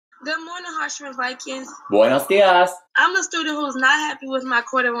Good morning, Harshman Vikings. Buenos dias. I'm the student who's not happy with my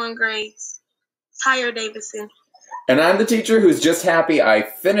quarter one grades. Tyre Davidson. And I'm the teacher who's just happy I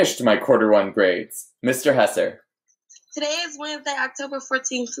finished my quarter one grades. Mr. Hesser. Today is Wednesday, October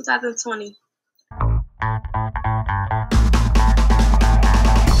 14th, 2020.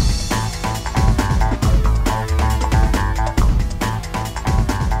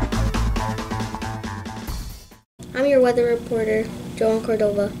 I'm your weather reporter, Joan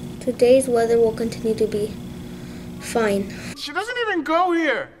Cordova. Today's weather will continue to be fine. She doesn't even go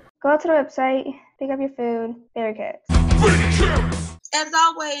here. Go out to the website, pick up your food, bear kids. As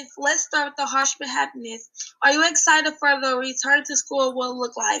always, let's start with the Harshman happiness. Are you excited for the return to school will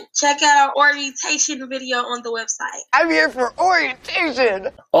look like? Check out our orientation video on the website. I'm here for orientation.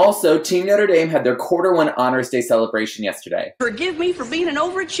 Also, Team Notre Dame had their quarter one Honors Day celebration yesterday. Forgive me for being an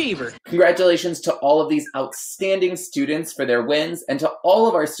overachiever. Congratulations to all of these outstanding students for their wins and to all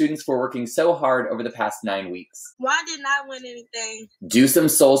of our students for working so hard over the past 9 weeks. Why did not win anything? Do some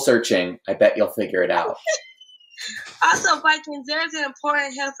soul searching. I bet you'll figure it out. Also, Vikings, there's an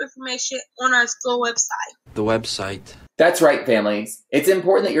important health information on our school website. The website. That's right, families. It's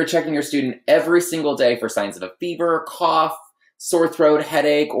important that you're checking your student every single day for signs of a fever, cough, sore throat,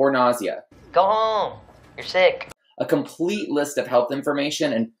 headache, or nausea. Go home. You're sick. A complete list of health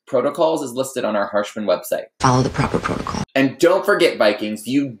information and protocols is listed on our Harshman website. Follow the proper protocol. And don't forget, Vikings,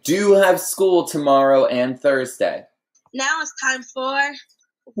 you do have school tomorrow and Thursday. Now it's time for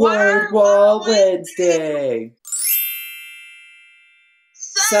Word Wall Wednesday.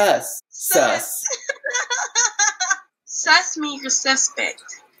 Sus. Sus means you're suspect.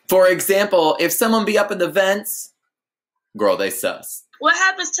 For example, if someone be up in the vents, girl, they sus. What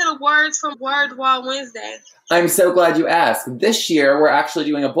happens to the words from Word Wall Wednesday? I'm so glad you asked. This year, we're actually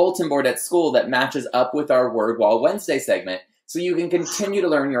doing a bulletin board at school that matches up with our Word Wall Wednesday segment, so you can continue to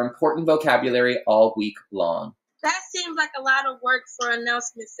learn your important vocabulary all week long. That seems like a lot of work for an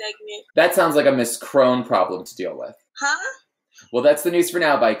announcement segment. That sounds like a Miss Crone problem to deal with. Huh? Well, that's the news for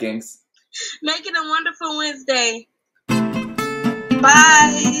now, Vikings. Make it a wonderful Wednesday.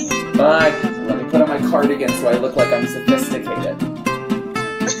 Bye. Bye. Let me put on my cardigan so I look like I'm sophisticated.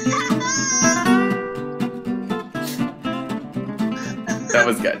 That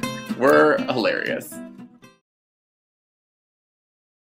was good. We're hilarious.